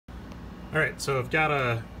Alright, so I've got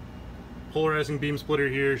a polarizing beam splitter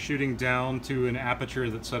here shooting down to an aperture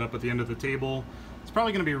that's set up at the end of the table. It's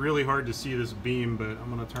probably going to be really hard to see this beam, but I'm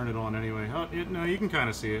going to turn it on anyway. Oh, no, you can kind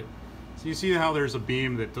of see it. So you see how there's a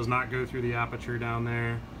beam that does not go through the aperture down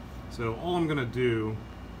there. So all I'm going to do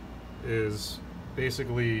is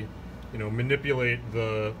basically, manipulate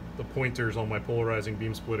the pointers on my polarizing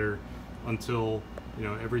beam splitter until,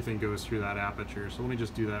 everything goes through that aperture. So let me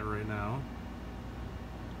just do that right now.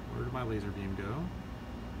 Where did my laser beam go?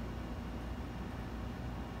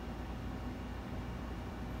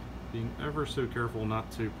 Being ever so careful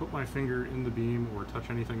not to put my finger in the beam or touch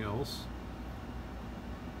anything else.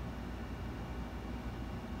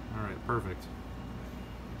 Alright, perfect.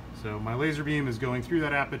 So my laser beam is going through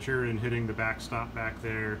that aperture and hitting the backstop back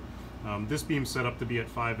there. This beam's set up to be at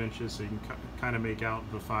 5 inches, so you can kind of make out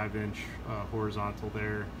the 5-inch horizontal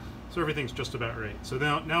there. So everything's just about right. So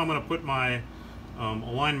now I'm going to put my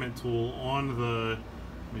alignment tool on the,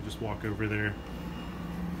 let me just walk over there.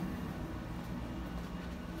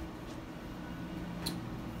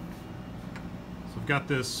 So I've got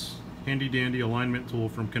this handy dandy alignment tool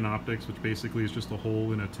from Canoptics, which basically is just a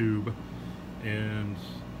hole in a tube. And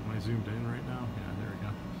am I zoomed in right now? Yeah, there we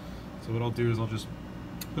go. So what I'll do is I'll just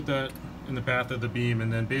put that in the path of the beam,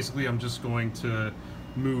 and then basically I'm just going to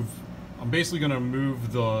move,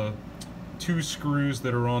 the 2 screws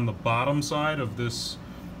that are on the bottom side of this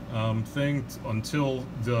thing until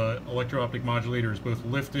the electro-optic modulator is both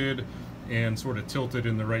lifted and sort of tilted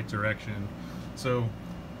in the right direction. So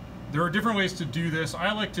there are different ways to do this.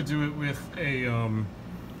 I like to do it with a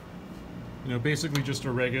basically just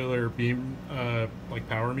a regular beam like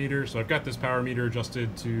power meter. So I've got this power meter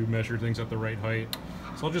adjusted to measure things at the right height.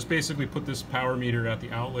 So I'll just basically put this power meter at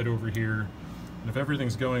the outlet over here, and if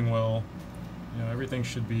everything's going well, everything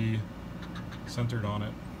should be centered on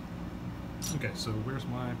it. Okay, so where's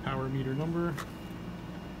my power meter number?